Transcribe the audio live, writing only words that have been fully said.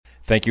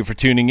Thank you for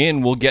tuning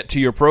in. We'll get to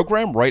your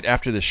program right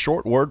after this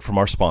short word from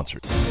our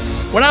sponsors.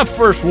 When I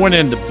first went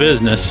into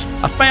business,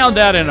 I found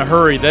out in a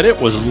hurry that it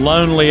was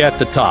lonely at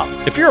the top.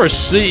 If you're a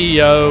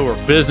CEO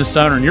or business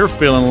owner and you're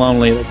feeling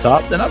lonely at the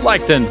top, then I'd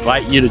like to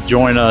invite you to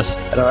join us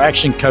at our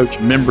Action Coach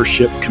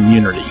membership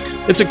community.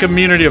 It's a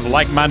community of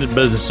like-minded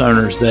business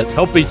owners that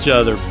help each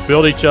other,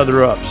 build each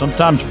other up,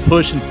 sometimes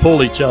push and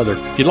pull each other.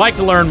 If you'd like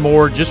to learn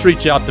more, just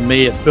reach out to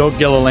me at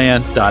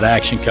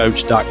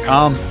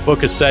billgilliland.actioncoach.com,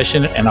 book a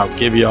session, and I'll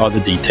give you all the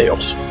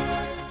details.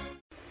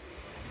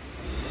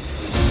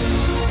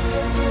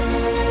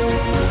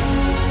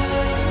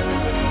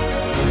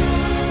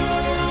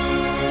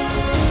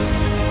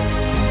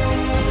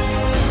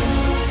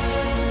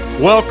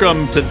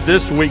 Welcome to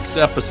this week's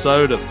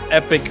episode of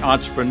Epic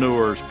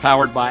Entrepreneurs,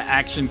 powered by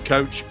Action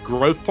Coach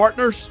Growth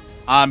Partners.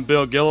 I'm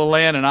Bill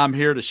Gilliland, and I'm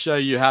here to show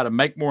you how to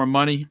make more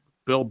money,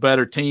 build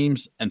better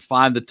teams, and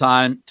find the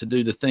time to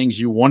do the things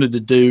you wanted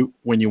to do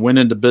when you went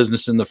into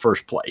business in the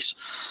first place.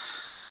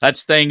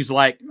 That's things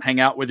like hang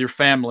out with your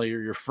family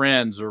or your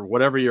friends or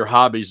whatever your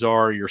hobbies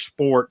are, your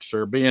sports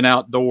or being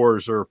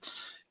outdoors or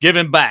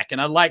giving back.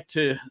 And I'd like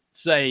to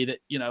say that,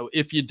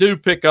 if you do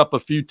pick up a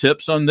few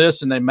tips on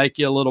this and they make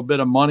you a little bit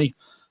of money,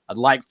 I'd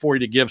like for you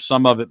to give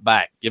some of it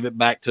back. Give it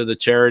back to the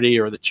charity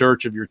or the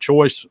church of your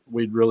choice.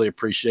 We'd really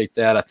appreciate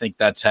that. I think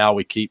that's how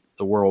we keep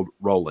the world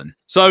rolling.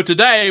 So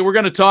today we're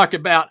going to talk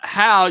about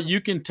how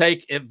you can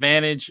take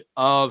advantage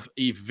of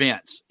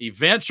events.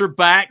 Events are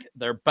back.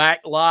 They're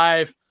back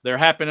live. They're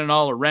happening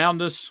all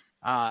around us.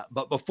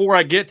 But before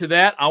I get to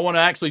that, I want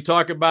to actually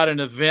talk about an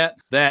event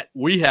that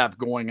we have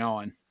going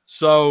on.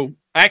 So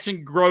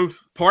Action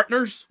Growth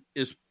Partners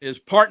is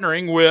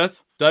partnering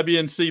with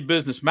WNC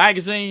Business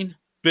Magazine,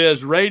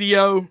 Biz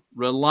Radio,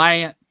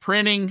 Reliant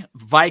Printing,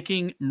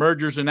 Viking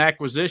Mergers and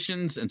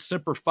Acquisitions, and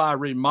Simplify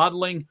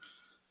Remodeling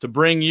to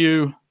bring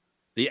you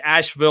the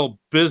Asheville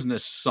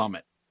Business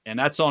Summit. And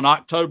that's on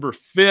October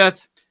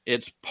 5th.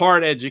 It's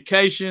part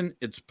education,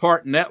 it's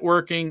part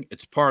networking,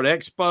 it's part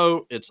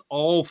expo, it's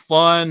all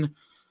fun.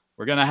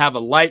 We're going to have a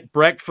light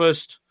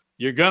breakfast.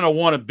 You're going to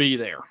want to be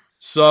there.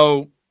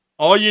 So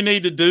all you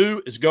need to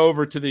do is go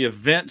over to the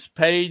events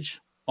page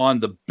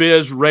on the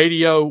Biz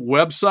Radio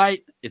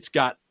website. It's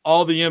got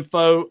all the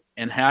info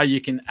and how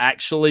you can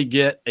actually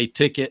get a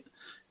ticket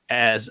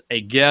as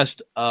a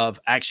guest of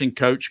Action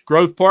Coach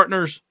Growth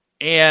Partners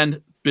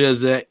and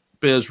Biz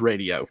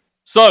Radio.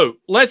 So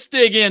let's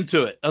dig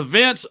into it.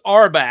 Events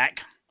are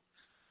back,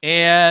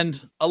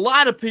 and a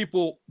lot of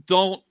people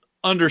don't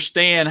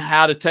understand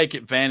how to take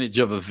advantage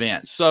of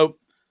events. So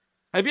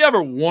have you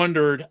ever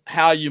wondered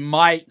how you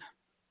might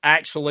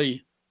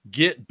actually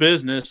get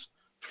business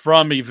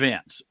from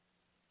events?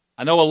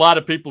 I know a lot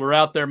of people are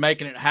out there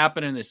making it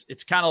happen, and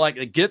it's kind of like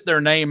they get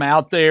their name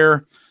out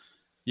there.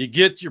 You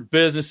get your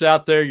business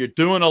out there. You're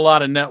doing a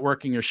lot of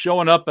networking. You're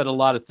showing up at a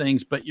lot of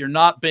things, but you're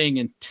not being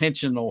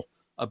intentional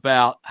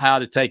about how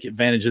to take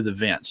advantage of the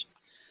events.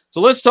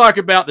 So let's talk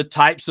about the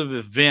types of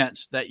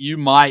events that you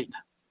might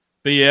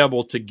be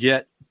able to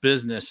get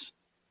business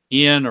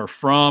in or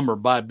from or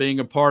by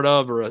being a part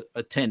of or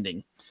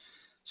attending.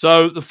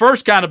 So the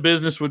first kind of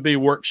business would be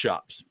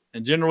workshops.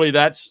 And generally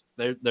there's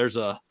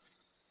an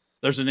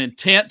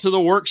intent to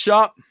the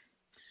workshop.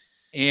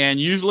 And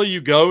usually you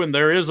go and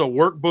there is a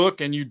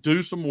workbook and you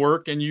do some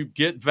work and you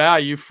get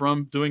value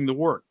from doing the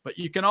work. But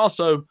you can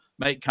also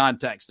make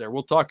contacts there.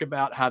 We'll talk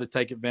about how to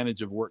take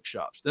advantage of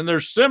workshops. Then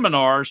there's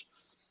seminars,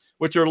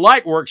 which are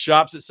like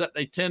workshops, except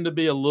they tend to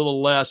be a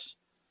little less.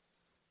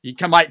 You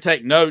might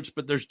take notes,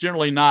 but there's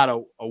generally not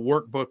a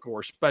workbook or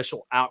a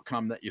special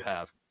outcome that you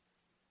have.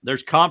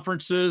 There's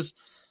conferences.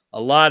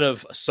 A lot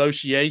of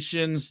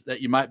associations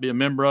that you might be a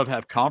member of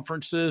have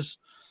conferences.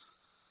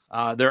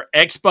 There are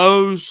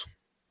expos.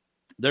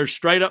 There's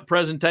straight up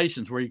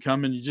presentations where you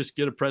come and you just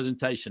get a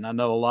presentation. I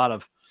know a lot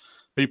of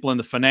people in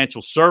the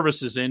financial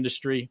services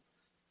industry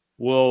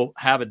will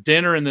have a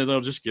dinner and then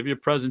they'll just give you a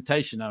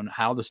presentation on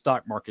how the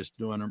stock market's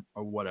doing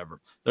or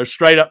whatever. There's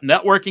straight up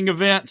networking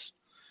events,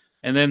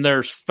 and then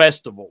there's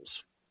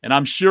festivals. And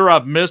I'm sure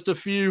I've missed a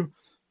few,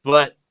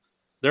 but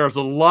there's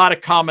a lot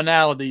of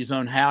commonalities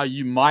on how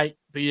you might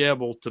be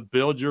able to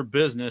build your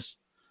business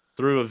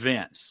through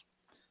events.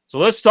 So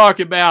let's talk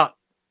about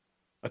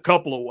a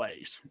couple of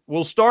ways.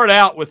 We'll start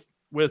out with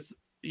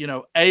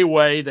a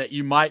way that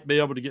you might be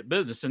able to get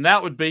business, and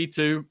that would be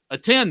to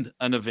attend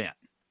an event.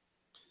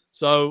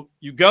 So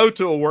you go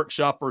to a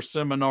workshop or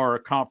seminar or a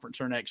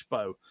conference or an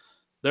expo.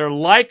 They're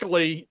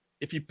likely,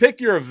 if you pick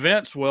your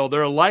events well,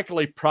 there are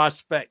likely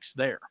prospects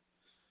there.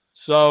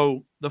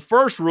 So the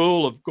first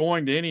rule of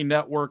going to any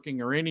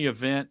networking or any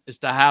event is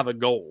to have a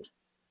goal.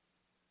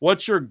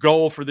 What's your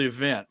goal for the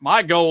event?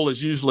 My goal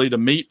is usually to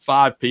meet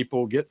 5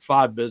 people, get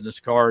 5 business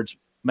cards,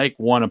 make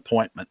 1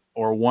 appointment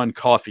or 1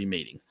 coffee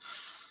meeting.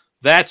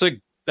 That's a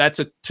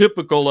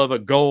typical of a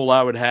goal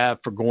I would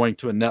have for going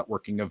to a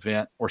networking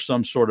event or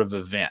some sort of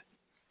event.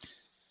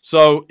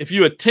 So if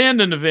you attend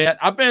an event,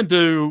 I've been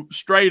to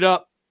straight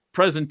up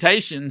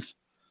presentations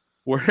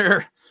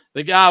where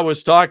the guy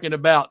was talking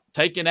about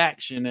taking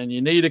action and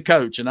you need a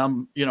coach. And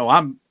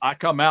I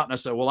come out and I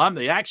say, well, I'm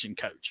the action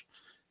coach.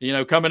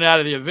 Coming out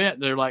of the event,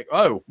 they're like,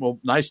 oh, well,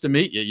 nice to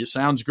meet you. You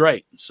sounds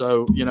great.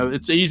 So,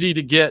 it's easy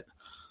to get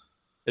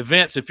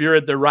events if you're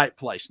at the right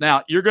place.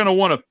 Now, you're going to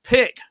want to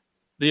pick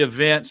the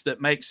events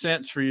that make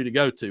sense for you to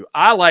go to.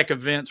 I like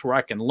events where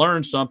I can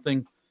learn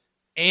something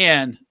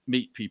and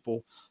meet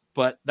people,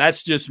 but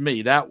that's just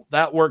me.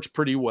 That works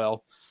pretty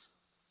well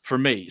for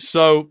me.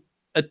 So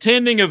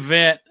attending an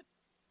event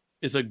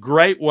is a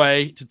great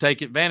way to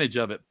take advantage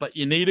of it, but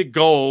you need a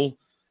goal.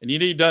 And you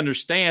need to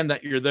understand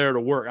that you're there to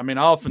work. I mean,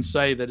 I often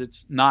say that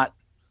it's not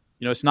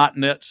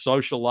net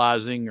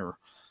socializing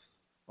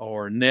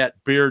or net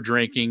beer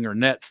drinking or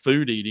net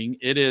food eating.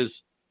 It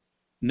is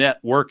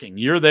networking.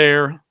 You're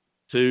there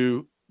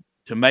to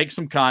make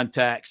some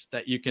contacts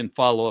that you can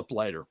follow up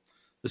later.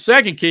 The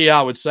second key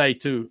I would say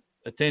to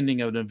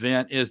attending an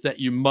event is that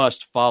you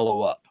must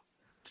follow up.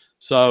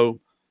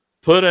 So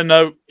put a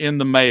note in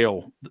the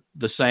mail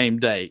the same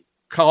day.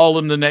 Call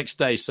them the next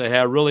day. Say, hey,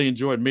 I really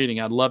enjoyed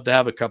meeting. I'd love to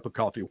have a cup of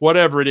coffee.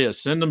 Whatever it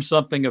is, send them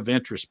something of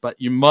interest, but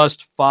you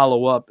must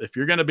follow up. If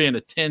you're going to be an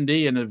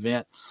attendee in an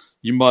event,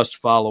 you must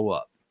follow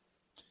up.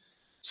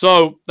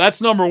 So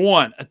that's number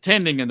one,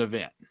 attending an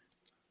event.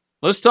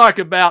 Let's talk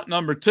about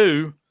number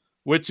two,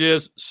 which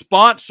is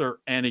sponsor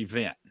an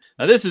event.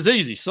 Now, this is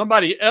easy.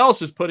 Somebody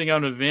else is putting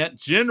on an event.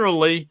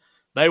 Generally,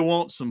 they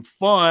want some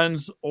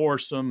funds or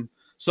some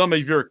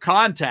of your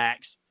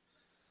contacts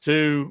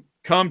to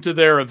come to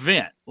their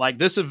event. Like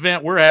this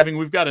event we're having,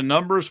 we've got a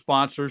number of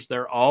sponsors.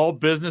 They're all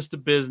business to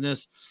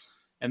business,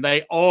 and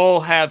they all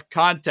have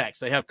contacts.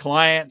 They have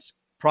clients,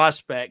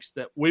 prospects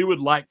that we would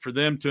like for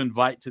them to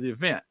invite to the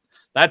event.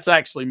 That's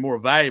actually more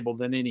valuable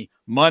than any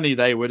money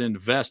they would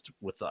invest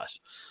with us.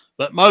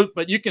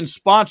 But you can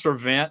sponsor an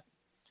event.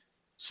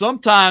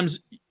 Sometimes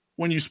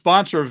when you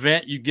sponsor an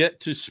event, you get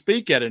to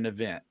speak at an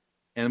event,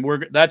 and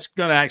that's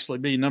going to actually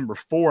be number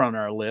 4 on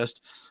our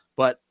list.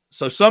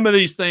 So some of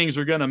these things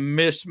are going to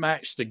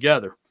mismatch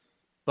together.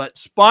 But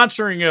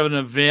sponsoring of an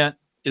event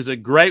is a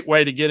great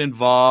way to get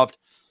involved.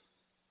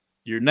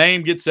 Your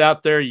name gets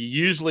out there. You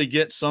usually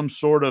get some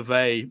sort of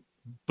a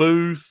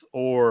booth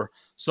or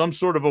some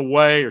sort of a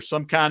way or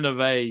some kind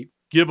of a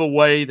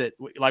giveaway that,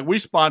 like we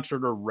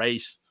sponsored a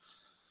race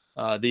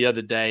the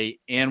other day,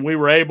 and we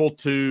were able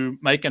to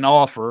make an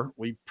offer.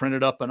 We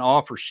printed up an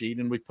offer sheet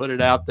and we put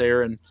it out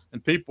there, and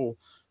people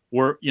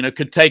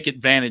could take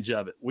advantage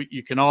of it.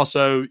 You can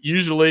also,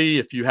 usually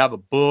if you have a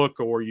book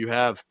or you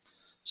have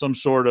some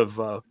sort of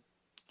a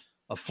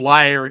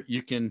flyer,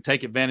 you can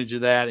take advantage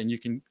of that, and you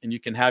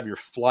can have your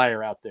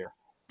flyer out there.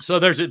 So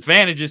there's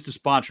advantages to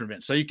sponsor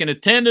events. So you can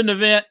attend an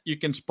event, you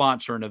can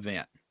sponsor an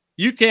event.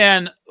 You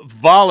can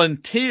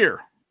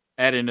volunteer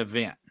at an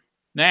event.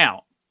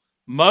 Now,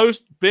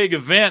 most big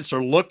events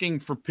are looking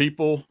for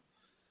people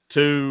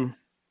to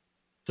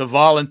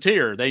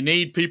volunteer. They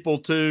need people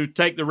to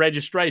take the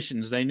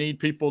registrations. They need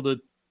people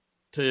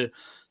to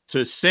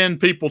send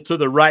people to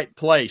the right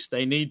place.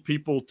 They need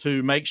people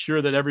to make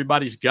sure that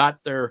everybody's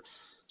got their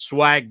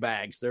swag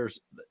bags.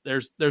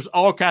 There's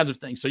all kinds of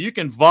things. So you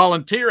can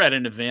volunteer at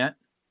an event,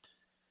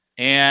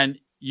 and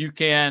you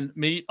can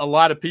meet a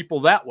lot of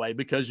people that way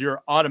because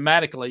you're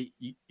automatically,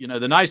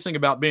 the nice thing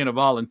about being a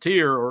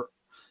volunteer, or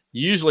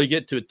you usually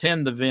get to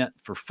attend the event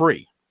for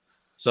free.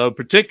 So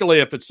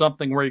particularly if it's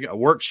something where you got a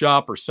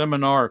workshop or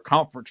seminar or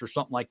conference or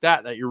something like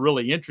that you're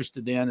really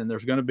interested in, and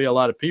there's going to be a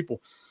lot of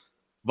people,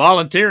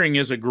 volunteering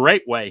is a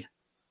great way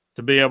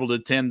to be able to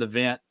attend the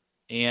event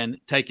and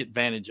take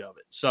advantage of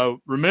it.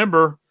 So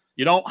remember, if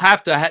you don't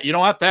have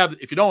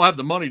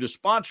the money to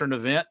sponsor an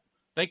event,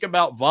 think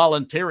about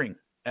volunteering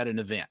at an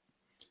event.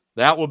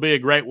 That will be a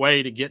great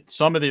way to get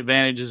some of the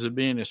advantages of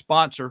being a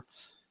sponsor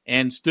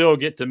and still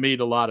get to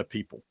meet a lot of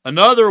people.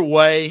 Another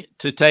way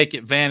to take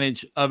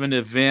advantage of an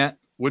event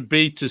would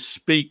be to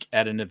speak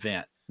at an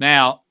event.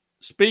 Now,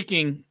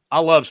 I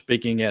love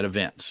speaking at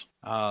events.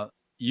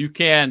 You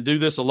can do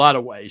this a lot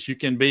of ways. You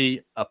can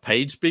be a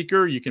paid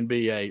speaker. You can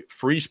be a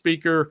free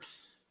speaker.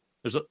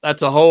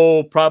 That's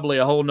probably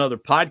a whole nother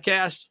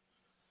podcast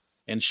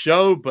and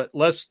show, but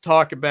let's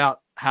talk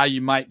about how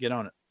you might get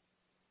on it.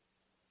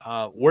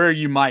 Where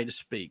you might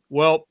speak.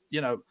 Well,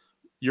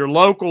 your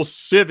local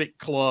civic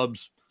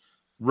clubs,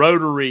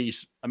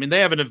 Rotaries, they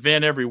have an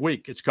event every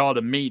week. It's called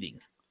a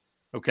meeting.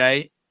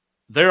 Okay.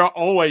 They're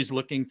always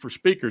looking for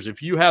speakers.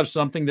 If you have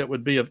something that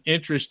would be of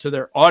interest to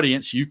their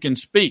audience, you can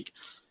speak.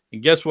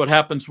 And guess what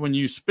happens when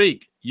you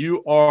speak?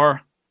 You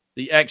are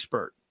the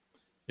expert.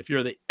 If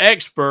you're the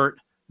expert,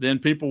 then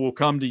people will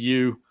come to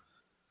you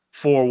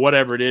for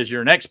whatever it is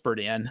you're an expert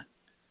in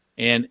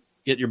and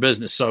get your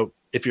business. So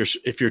if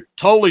you're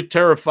totally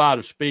terrified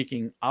of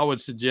speaking, I would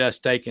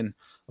suggest taking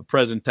a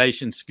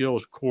presentation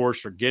skills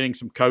course or getting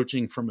some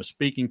coaching from a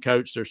speaking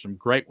coach. There's some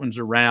great ones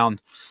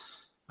around.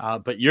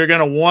 But you're going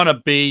to want to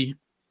be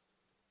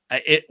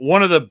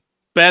one of the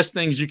best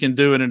things you can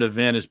do in an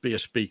event is be a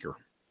speaker.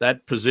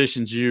 That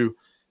positions you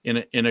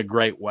in a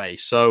great way.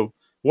 So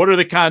what are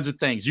the kinds of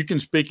things? You can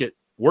speak at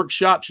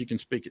workshops, you can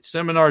speak at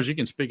seminars, you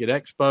can speak at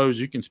expos,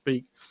 you can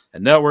speak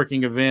at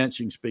networking events,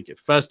 you can speak at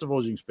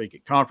festivals, you can speak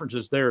at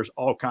conferences. There's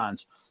all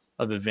kinds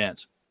of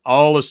events.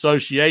 All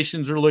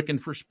associations are looking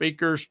for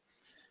speakers.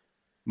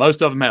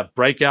 Most of them have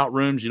breakout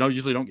rooms.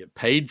 Usually don't get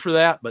paid for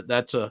that,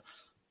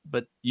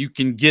 but you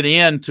can get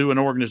into an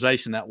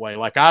organization that way.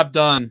 Like I've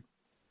done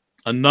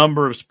a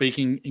number of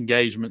speaking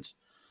engagements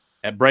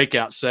at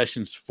breakout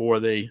sessions for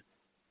the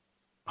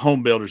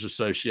Home Builders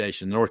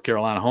Association, the North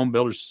Carolina Home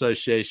Builders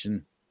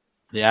Association,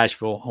 the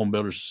Asheville Home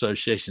Builders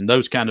Association,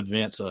 those kind of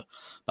events, the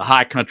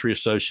High Country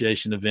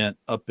Association event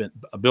up in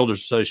a Builders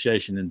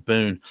Association in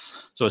Boone.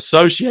 So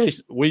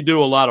association, we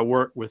do a lot of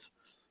work with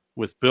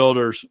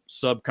builders,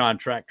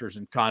 subcontractors,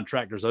 and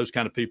contractors, those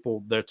kind of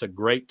people. That's a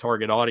great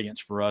target audience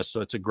for us.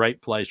 So it's a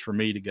great place for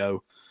me to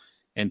go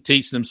and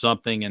teach them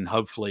something and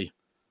hopefully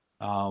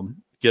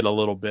get a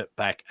little bit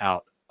back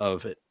out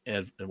of it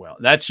as well.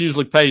 That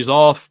usually pays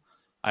off.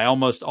 I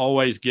almost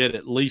always get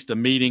at least a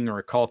meeting or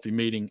a coffee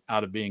meeting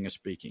out of being a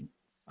speaking.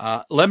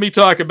 Let me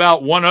talk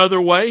about one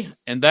other way,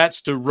 and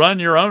that's to run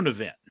your own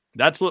event.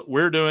 That's what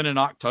we're doing in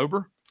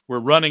October. We're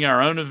running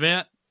our own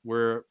event.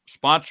 We're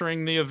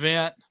sponsoring the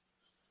event.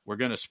 We're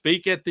going to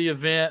speak at the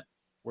event.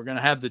 We're going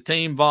to have the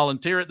team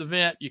volunteer at the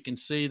event. You can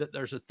see that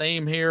there's a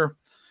theme here.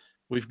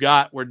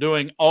 We're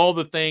doing all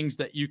the things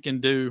that you can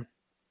do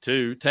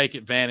to take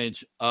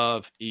advantage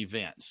of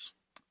events.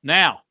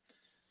 Now,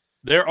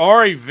 there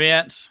are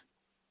events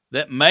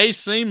that may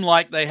seem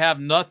like they have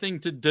nothing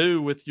to do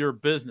with your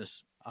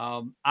business.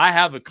 I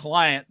have a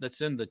client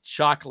that's in the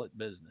chocolate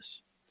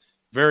business,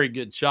 very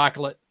good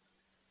chocolate.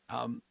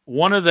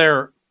 One of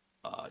their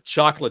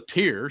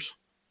chocolatiers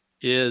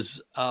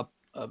is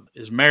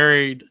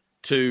married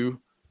to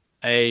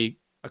a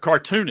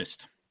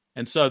cartoonist,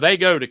 and so they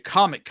go to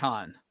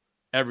Comic-Con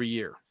every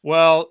year.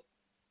 Well,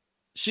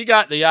 she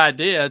got the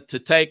idea to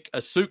take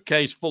a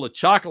suitcase full of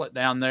chocolate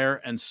down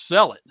there and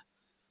sell it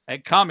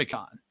at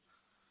Comic-Con.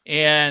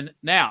 And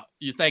now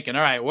you're thinking,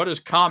 all right, what does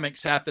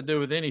comics have to do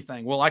with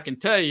anything? Well, I can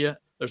tell you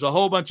there's a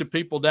whole bunch of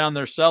people down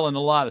there selling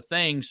a lot of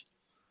things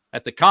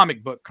at the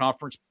comic book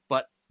conference,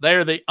 but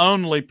they're the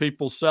only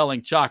people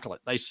selling chocolate.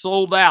 They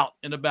sold out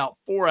in about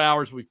 4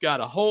 hours. We've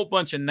got a whole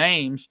bunch of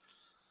names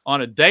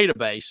on a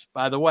database.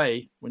 By the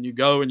way, when you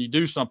go and you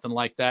do something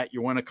like that,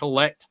 you want to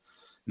collect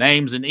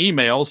names and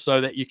emails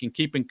so that you can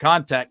keep in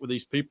contact with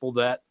these people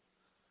that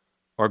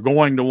are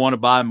going to want to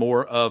buy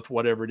more of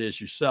whatever it is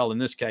you sell. In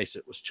this case,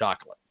 it was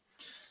chocolate.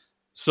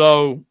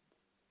 So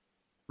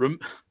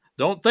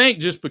don't think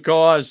just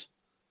because,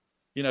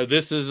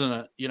 this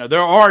isn't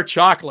there are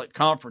chocolate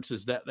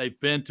conferences that they've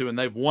been to and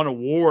they've won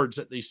awards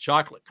at these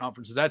chocolate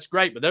conferences. That's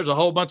great, but there's a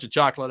whole bunch of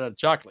chocolate at a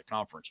chocolate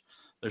conference.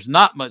 There's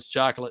not much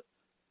chocolate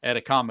at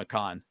a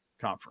Comic-Con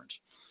conference.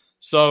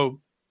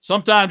 So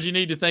sometimes you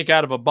need to think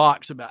out of a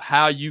box about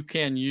how you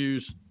can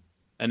use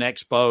an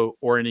expo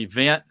or an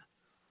event.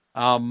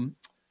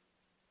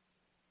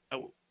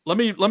 Let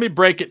me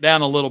break it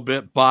down a little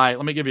bit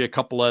let me give you a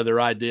couple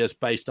other ideas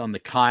based on the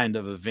kind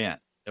of event.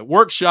 At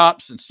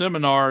workshops and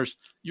seminars,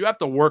 you have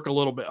to work a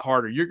little bit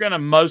harder. You're going to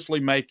mostly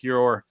make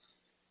your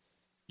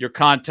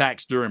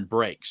contacts during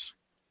breaks.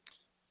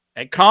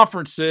 At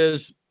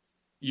conferences,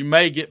 you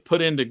may get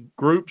put into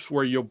groups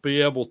where you'll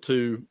be able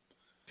to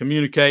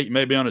communicate. You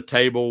may be on a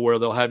table where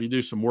they'll have you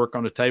do some work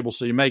on a table,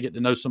 so you may get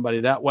to know somebody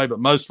that way, but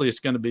mostly it's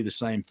going to be the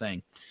same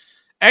thing.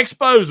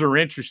 Expos are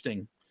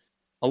interesting.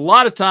 A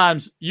lot of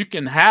times you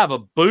can have a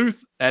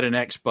booth at an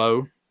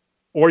expo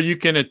or you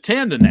can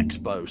attend an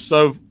expo.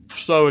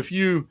 So if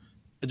you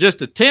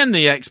just attend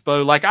the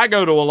expo, like I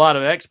go to a lot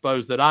of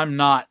expos that I'm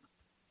not,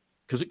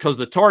 because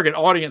the target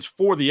audience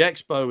for the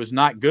expo is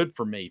not good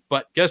for me.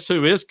 But guess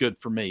who is good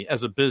for me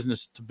as a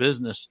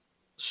business-to-business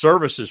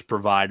services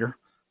provider?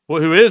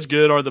 Well, who is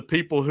good are the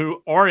people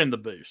who are in the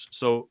booth.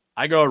 So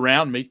I go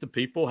around, meet the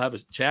people, have a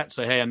chat,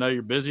 say, hey, I know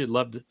you're busy. I'd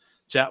love to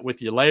chat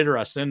with you later.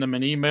 I send them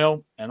an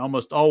email, and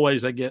almost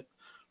always I get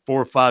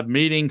 4 or 5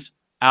 meetings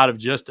out of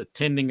just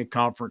attending a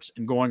conference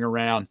and going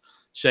around,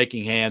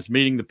 shaking hands,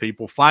 meeting the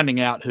people,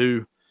 finding out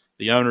who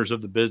the owners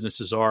of the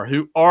businesses are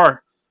who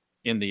are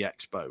in the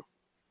expo.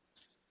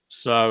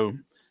 So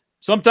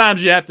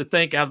sometimes you have to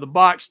think out of the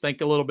box,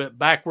 think a little bit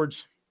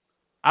backwards.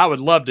 I would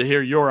love to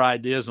hear your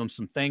ideas on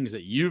some things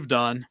that you've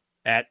done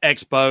at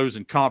expos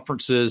and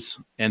conferences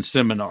and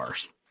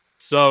seminars.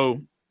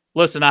 So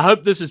listen, I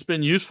hope this has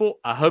been useful.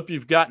 I hope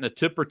you've gotten a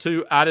tip or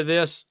two out of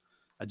this.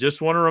 I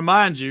just want to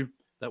remind you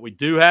that we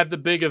do have the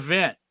big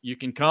event. You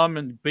can come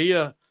and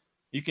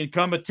you can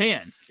come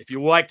attend. If you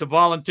would like to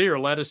volunteer,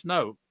 let us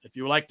know. If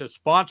you would like to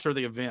sponsor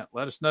the event,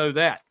 let us know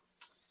that.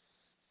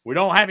 We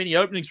don't have any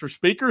openings for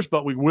speakers,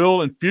 but we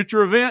will in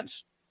future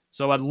events.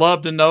 So I'd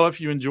love to know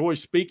if you enjoy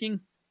speaking.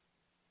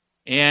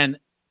 And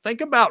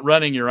think about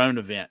running your own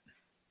event.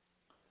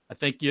 I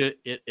think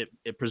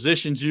it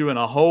positions you in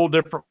a whole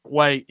different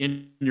way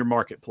in your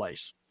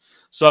marketplace.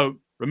 So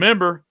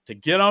remember to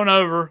get on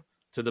over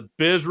to the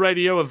Biz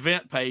Radio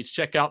event page.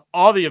 Check out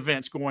all the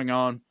events going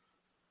on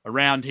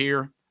around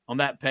here on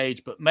that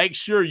page. But make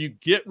sure you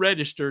get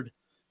registered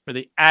for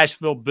the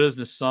Asheville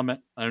Business Summit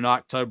on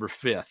October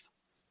 5th.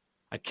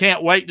 I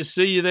can't wait to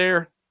see you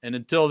there, and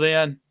until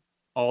then,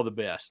 all the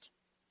best.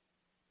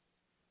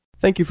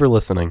 Thank you for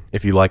listening.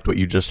 If you liked what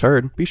you just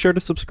heard, be sure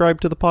to subscribe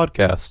to the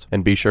podcast,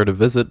 and be sure to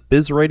visit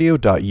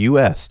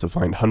bizradio.us to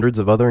find hundreds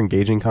of other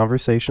engaging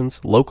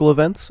conversations, local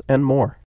events, and more.